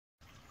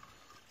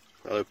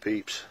Hello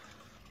peeps,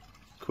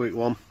 quick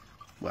one.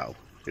 Well,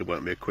 it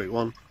won't be a quick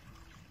one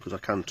because I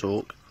can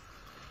talk.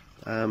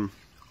 As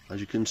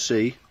you can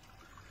see,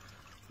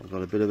 I've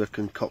got a bit of a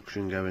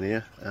concoction going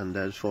here, and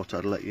I just thought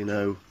I'd let you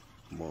know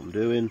what I'm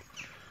doing,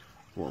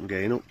 what I'm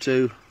getting up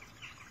to.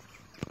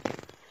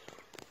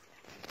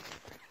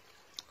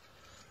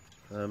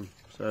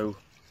 So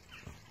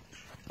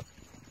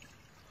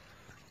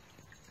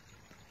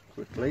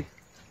quickly,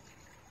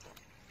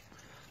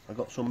 I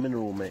got some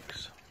mineral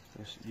mix.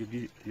 This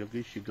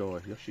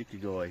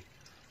Yoshikigoi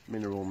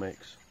mineral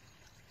mix,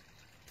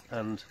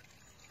 and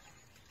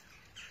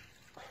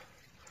I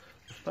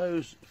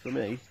suppose for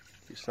me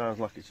it sounds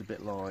like it's a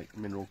bit like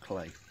mineral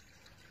clay.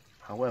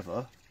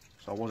 However,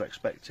 so I was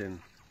expecting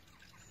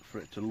for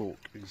it to look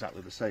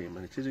exactly the same,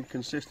 and it is in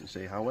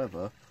consistency.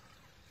 However,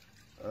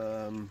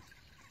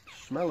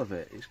 smell of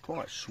it is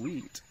quite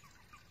sweet.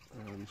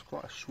 It's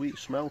quite a sweet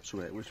smell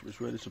to it, which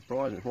was really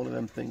surprising. It's one of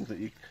them things that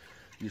you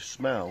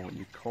smell and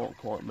you can't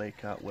quite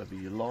make out whether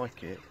you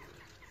like it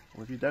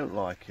or if you don't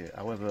like it.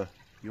 However,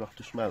 you have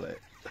to smell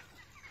it.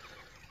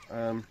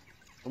 And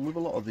with a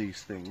lot of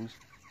these things,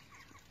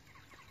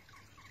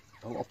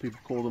 a lot of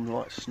people call them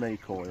like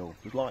snake oil.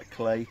 Because like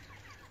clay,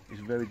 it's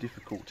very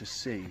difficult to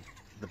see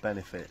the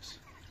benefits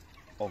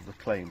of the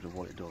claims of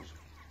what it does.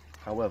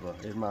 However,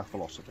 here's my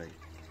philosophy.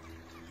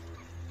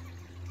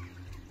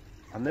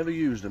 I never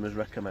use them as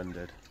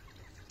recommended,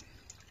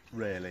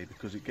 really,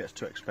 because it gets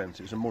too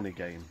expensive. It's a money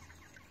game.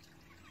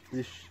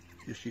 This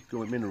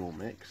Yoshikigoi mineral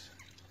mix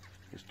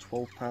is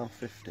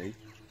 £12.50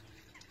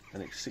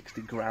 and it's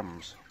 60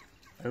 grams,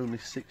 only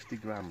 60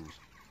 grams,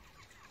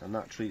 and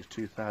that treats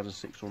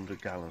 2,600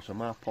 gallons. So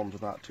my pond's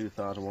about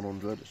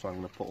 2,100, so I'm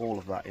going to put all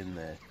of that in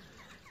there.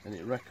 And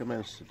it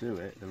recommends to do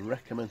it, they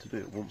recommend to do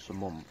it once a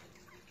month.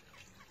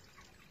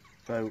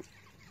 So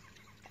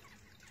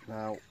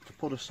now to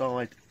put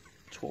aside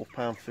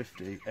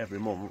 £12.50 every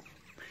month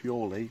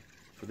purely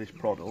for this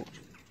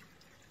product,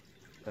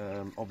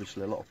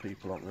 obviously a lot of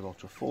people aren't able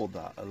to afford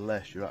that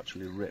unless you're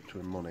actually ripped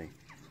with money.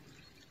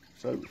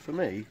 So for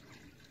me,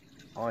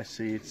 I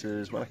see it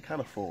as, when I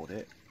can afford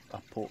it, I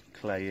put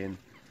clay in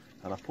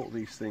and I put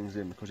these things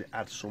in because it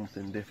adds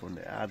something different.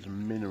 It adds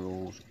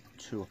minerals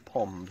to a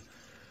pond,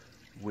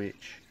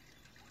 which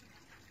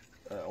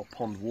or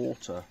pond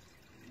water,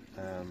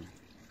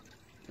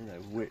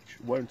 which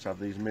won't have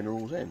these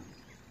minerals in.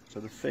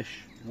 So the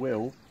fish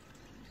will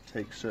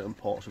take certain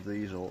parts of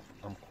these up,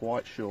 I'm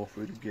quite sure,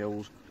 through the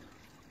gills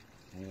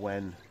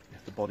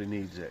if the body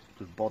needs it,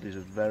 because bodies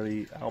are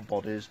our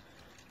bodies,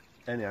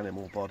 any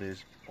animal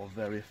bodies, are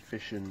very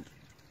efficient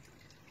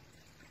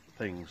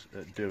things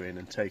at doing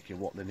and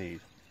taking what they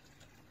need.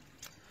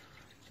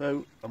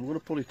 So I'm going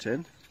to put it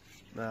in.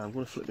 Now I'm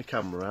going to flip my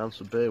camera around,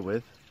 so bear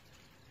with.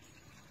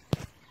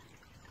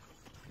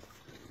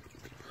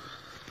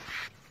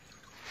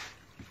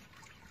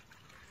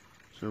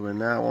 So we're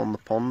now on the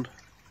pond.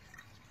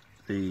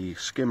 The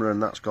skimmer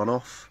and that's gone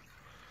off,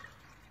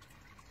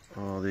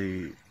 or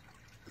the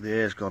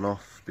air's gone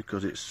off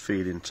because it's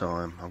feeding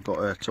time. I've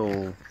got it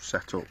all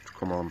set up to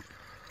come on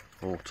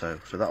auto,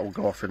 so that will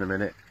go off in a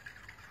minute.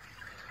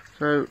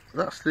 So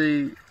that's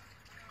the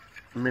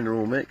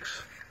mineral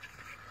mix.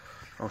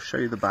 I'll show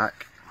you the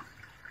back.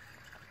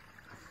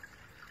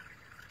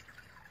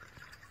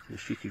 The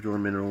Yoshikigoi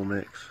mineral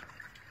mix.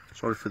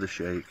 Sorry for the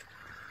shake.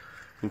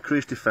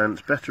 Increased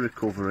defence, better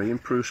recovery,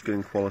 improved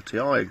skin quality,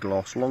 higher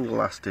gloss, longer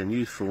lasting,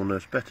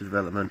 youthfulness, better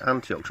development,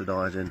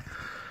 anti-oxidising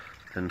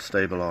and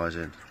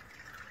stabilising.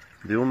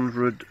 The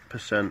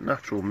 100%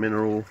 natural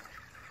mineral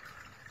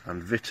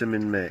and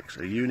vitamin mix,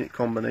 a unique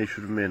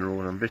combination of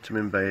mineral and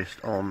vitamin based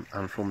on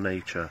and from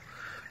nature.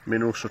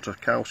 Minerals such as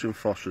calcium,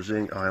 phosphorus,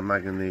 zinc, iron,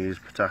 manganese,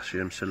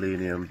 potassium,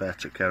 selenium,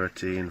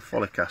 beta-carotene,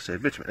 folic acid,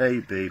 vitamin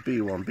A, B,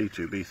 B1,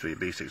 B2, B3,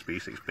 B6,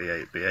 B6,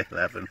 B8,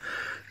 B11,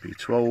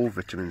 B12,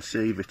 vitamin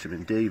C,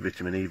 vitamin D,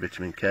 vitamin E,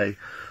 vitamin K,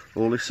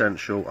 all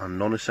essential and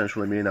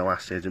non-essential amino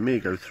acids,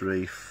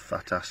 omega-3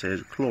 fat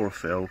acids,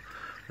 chlorophyll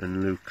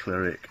and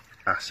nucleic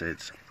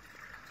acids.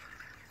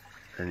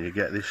 And you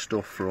get this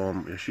stuff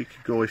from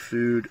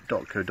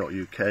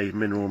yoshikigoifood.co.uk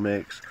mineral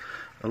mix.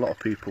 A lot of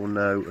people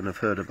know and have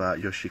heard about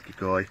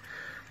Yoshikigoi.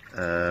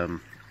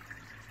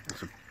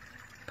 It's a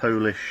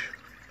Polish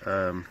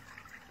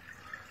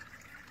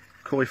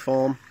koi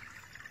farm.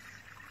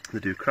 They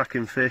do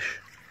cracking fish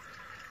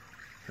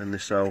and they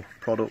sell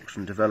products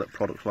and develop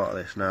products like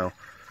this. Now,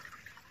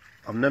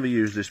 I've never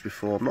used this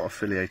before, I'm not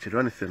affiliated or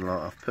anything like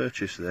that. I've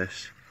purchased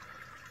this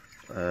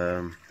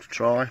to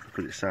try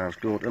because it sounds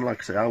good, and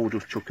like I say, I will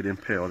just chuck it in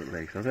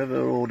periodically. If I've ever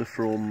ordered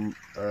from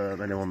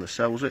anyone that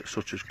sells it,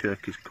 such as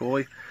Kirky's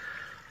Koi,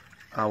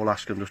 I will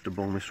ask them just to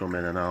bung me some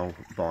in and I'll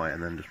buy it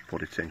and then just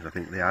put it in, because I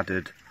think the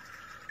added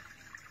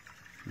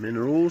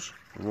minerals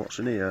and what's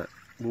in here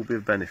will be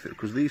of benefit,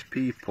 because these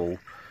people,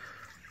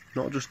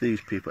 not just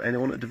these people,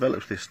 anyone that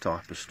develops this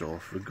type of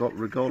stuff,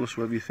 regardless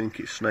whether you think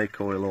it's snake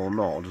oil or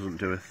not, doesn't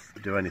do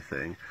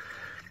anything,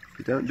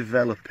 you don't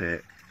develop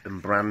it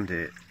and brand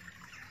it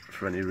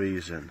for any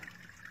reason.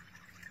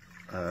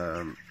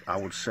 I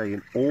would say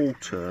in all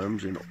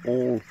terms, in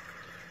all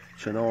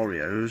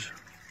scenarios,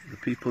 the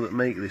people that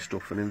make this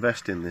stuff and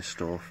invest in this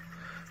stuff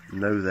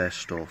know their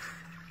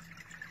stuff,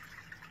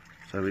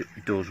 so it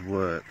does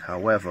work.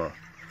 However,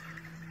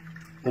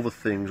 other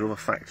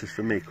factors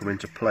for me come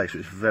into play, so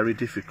it's very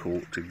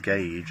difficult to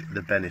gauge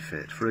the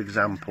benefit. For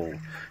example,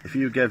 if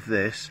you give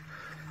this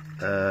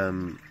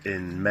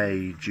in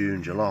May,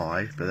 June,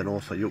 July, but then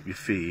also you up your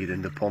feed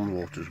and the pond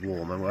water's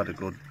warm and we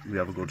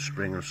have a good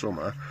spring and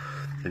summer,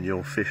 and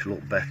your fish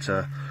look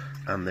better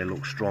and they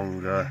look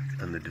stronger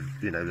and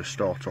they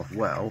start off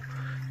well.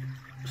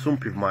 Some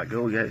people might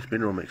go, oh yeah, it's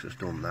mineral mix that's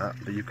done that,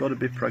 but you've got to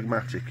be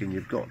pragmatic and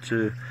you've got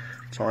to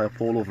tie up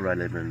all other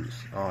elements,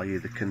 i.e.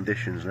 the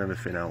conditions and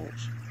everything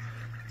else.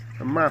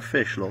 And mad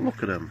fish,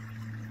 look at them,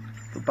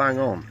 they're bang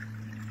on.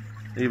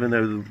 Even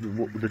though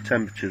the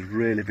temperature's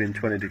really been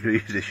 20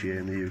 degrees this year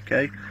in the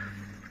UK,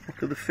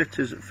 look at the fit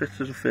as a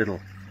fiddle.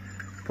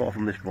 Apart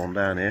from this one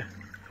down here,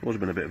 it's always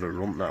been a bit of a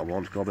rump, that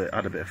one. It's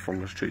had a bit of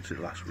fungus treated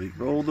last week,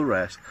 but all the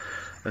rest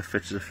are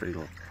fit as a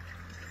fiddle.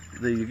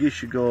 The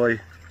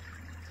Yoshikigoi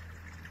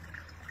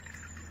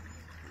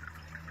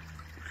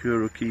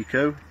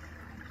Cherios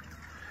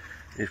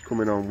is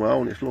coming on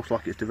well, and it looks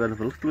like it's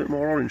developing a little bit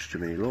more orange to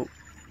me. Look,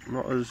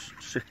 not as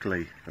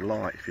sickly,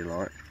 light if you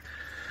like.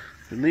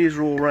 And these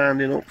are all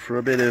rounding up for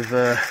a bit of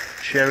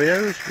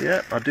Cherios.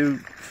 Yeah, I do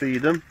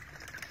feed them.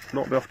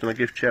 Not very often I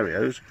give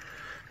Cherios,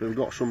 but we've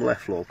got some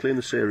left. Look, clean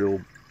the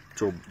cereal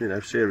tub,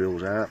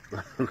 cereals out.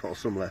 I've got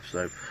some left,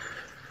 so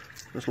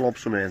let's lob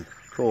some in.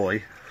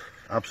 Koi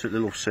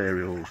absolutely love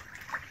cereals.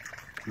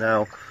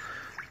 Now,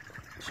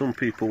 some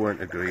people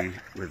won't agree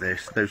with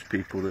this. Those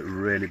people that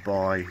really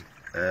buy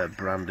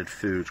branded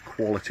foods,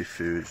 quality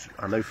foods.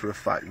 I know for a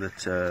fact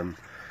that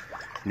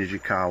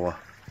Yoshikigoi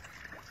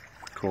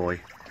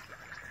Koi,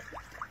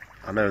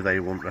 I know they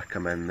won't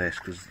recommend this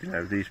because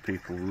these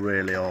people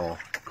really are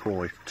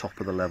koi top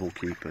of the level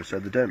keepers, so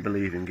they don't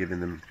believe in giving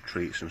them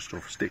treats and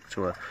stuff. Stick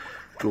to a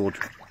good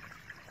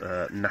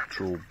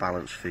natural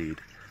balanced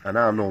feed, and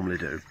I normally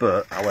do,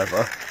 but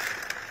however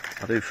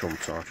I do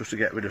sometimes just to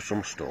get rid of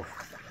some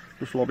stuff.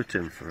 Just lob it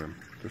in for them,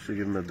 just to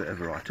give them a bit of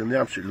variety, and they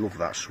absolutely love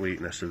that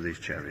sweetness of these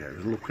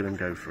Cherios. Look at them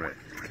go for it.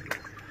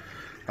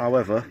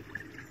 However,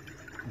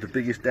 the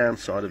biggest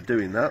downside of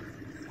doing that,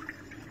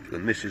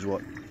 and this is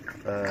what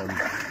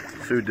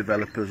food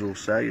developers will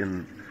say,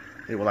 and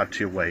it will add to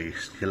your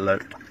waste, your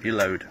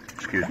load,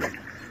 excuse me.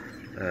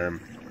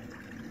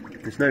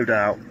 There's no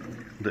doubt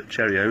that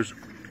Cherios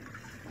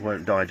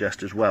won't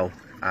digest as well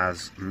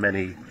as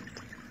many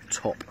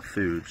top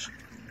foods,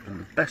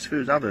 and the best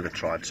foods I've ever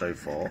tried so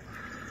far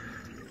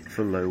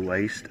for low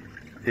waste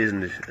is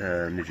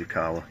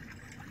Yoshikigoi.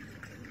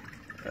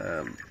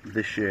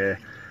 This year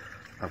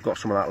I've got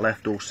some of that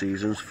left all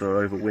seasons for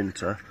over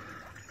winter,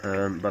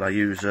 but I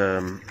use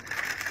a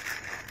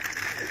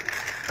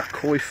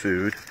koi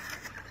food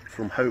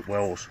from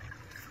Hopewell's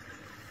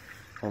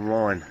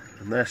online,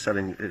 and they're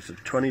selling, it's a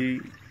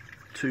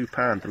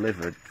 £22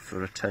 delivered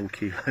for a 10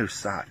 kilo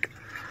sack.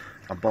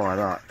 I buy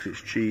that because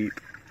it's cheap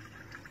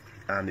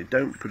and it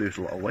don't produce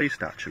a lot of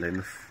waste actually, and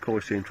the koi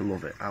seem to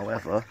love it.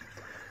 However,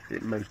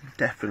 it most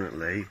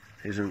definitely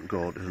isn't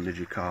good as a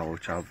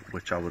Yoshikigoi,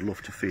 which I would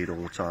love to feed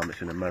all the time.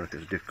 It's in America,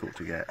 it's difficult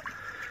to get.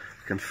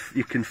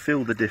 You can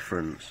feel the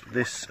difference.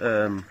 This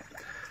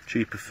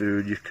cheaper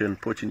food, you can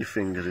put in your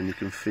fingers and you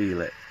can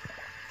feel it.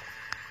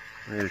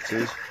 There it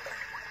is,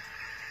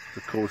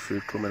 the koi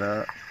food coming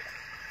out.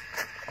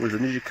 With the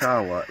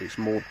Yoshikigoi, it's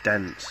more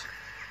dense,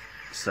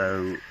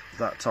 so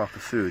that type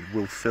of food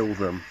will fill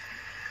them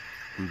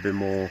and be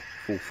more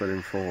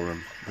fulfilling for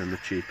them than the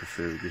cheaper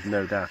food. There's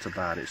no doubt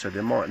about it. So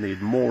they might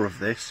need more of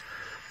this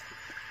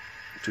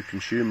to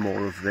consume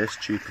more of this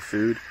cheaper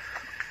food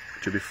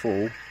to be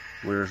full,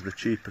 whereas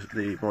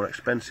the more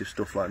expensive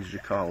stuff like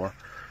Yoshikigoi,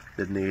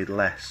 they'd need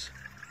less.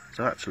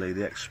 So actually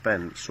the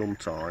expense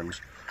sometimes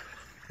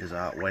is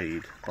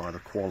outweighed by the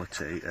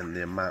quality and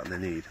the amount they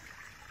need.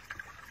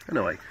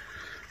 Anyway,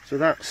 so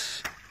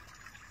that's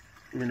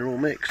mineral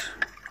mix.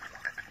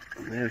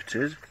 And there it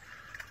is.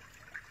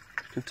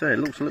 You can tell it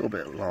looks a little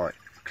bit like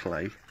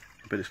clay,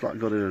 but it's like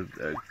got a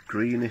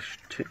greenish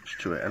tinge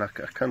to it, and I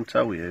can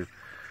tell you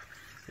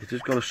it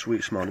has got a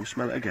sweet smell. Let me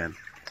smell it again.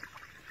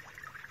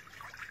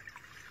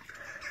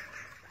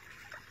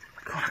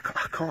 God,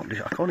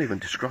 I can't even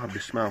describe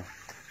this smell.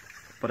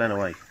 But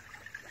anyway,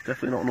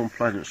 definitely not an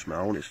unpleasant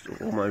smell, and it's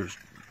almost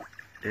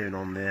in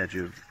on the edge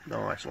of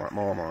nice, like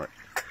Marmite.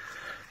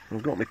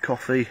 I've got my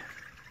coffee.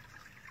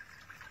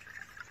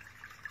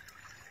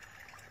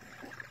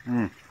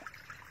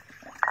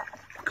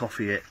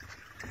 Coffee it.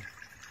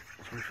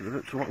 Sorry for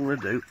the, so what I'm going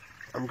to do,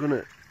 I'm going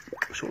to,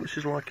 so what this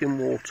is like in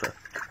water.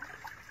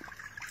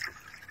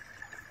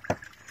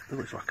 Oh,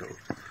 it's like a,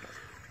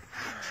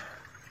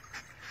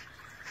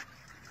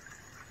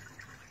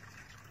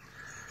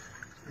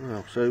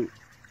 well, so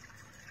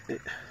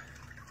it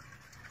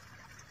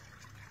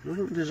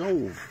doesn't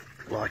dissolve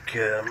like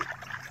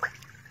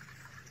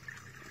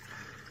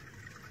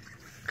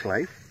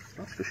clay,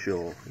 that's for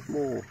sure. It's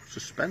more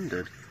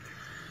suspended.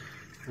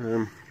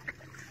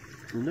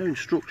 No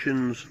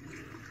instructions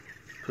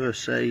per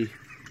se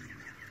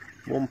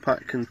One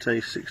pack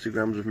contains 60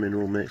 grams of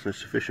mineral mix and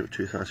is sufficient for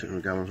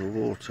 2,600 gallons of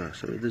water.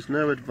 So there's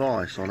no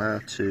advice on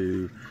how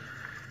to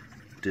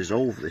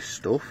dissolve this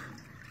stuff.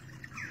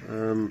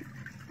 So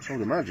I'd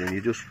imagine you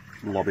just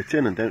lob it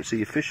in and don't see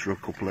your fish for a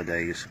couple of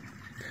days.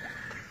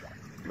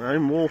 Now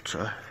in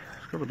water,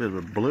 it's got a bit of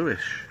a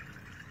bluish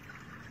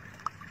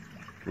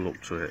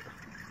look to it.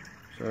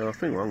 So I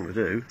think what I'm going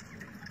to do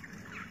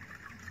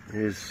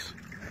is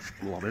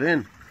lob it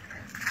in.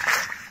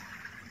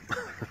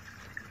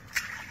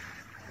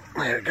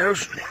 There it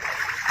goes,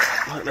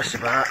 like this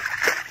about.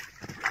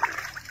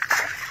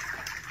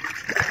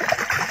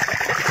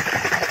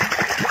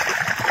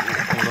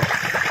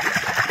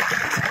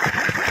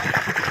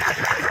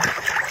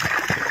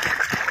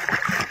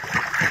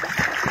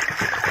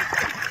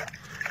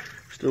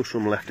 Still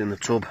some left in the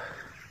tub.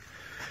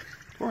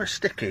 Quite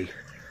sticky.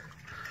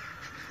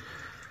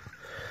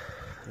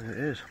 There it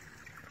is.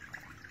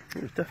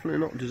 It's definitely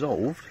not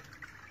dissolved.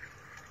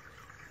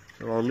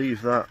 So I'll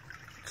leave that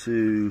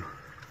to...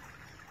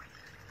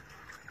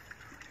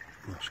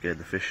 I've scared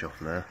the fish off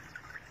now.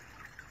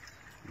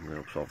 It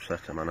looks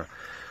upset a manner.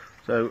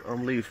 So I'll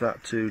leave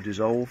that to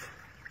dissolve,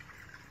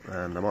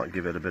 and I might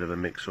give it a bit of a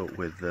mix up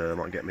with, I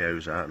might get my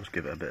hose out and just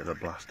give it a bit of a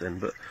blast in,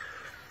 but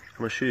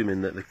I'm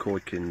assuming that the koi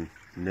can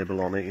nibble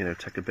on it, you know,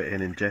 take a bit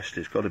in, ingest it.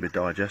 It's got to be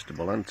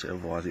digestible, hasn't it?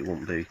 Otherwise it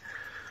won't be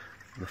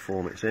the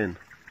form it's in.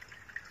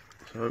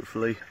 So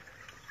hopefully,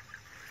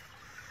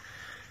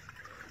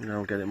 you know,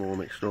 I'll get it more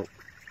mixed up.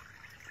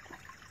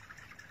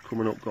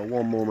 Coming up, got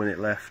 1 more minute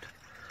left.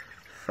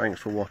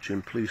 Thanks for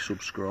watching. Please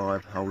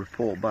subscribe. I'll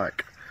report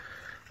back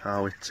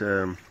how it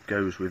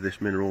goes with this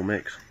mineral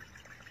mix.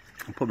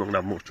 I'm probably not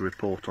going to have much to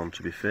report on,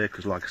 to be fair,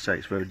 because like I say,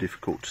 it's very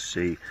difficult to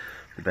see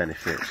the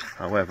benefits.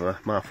 However,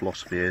 my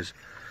philosophy is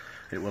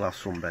it will have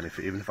some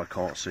benefit, even if I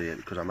can't see it,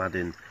 because I'm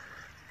adding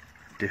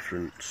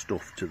different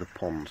stuff to the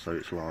pond, so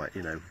it's like,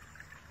 you know,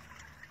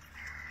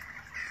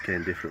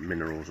 getting different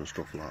minerals and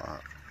stuff like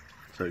that.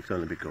 So it can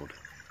only be good.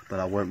 But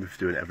I won't be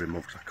doing it every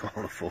month because I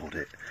can't afford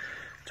it.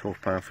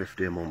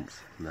 £12.50 a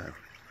month, no.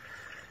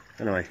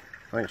 Anyway,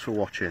 thanks for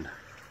watching.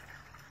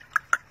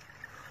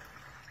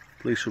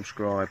 Please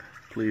subscribe,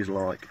 please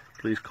like,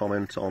 please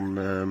comment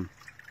on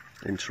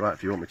interact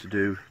if you want me to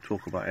do,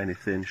 talk about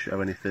anything, show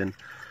anything.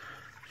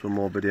 Some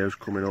more videos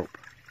coming up.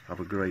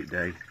 Have a great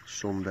day.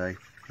 Sunday,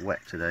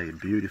 wet today,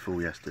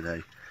 beautiful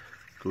yesterday.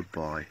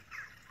 Goodbye.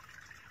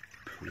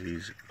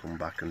 Please come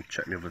back and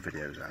check my other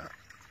videos out.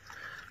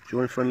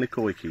 Join Friendly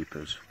Koi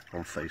Keepers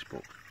on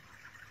Facebook.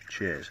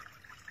 Cheers.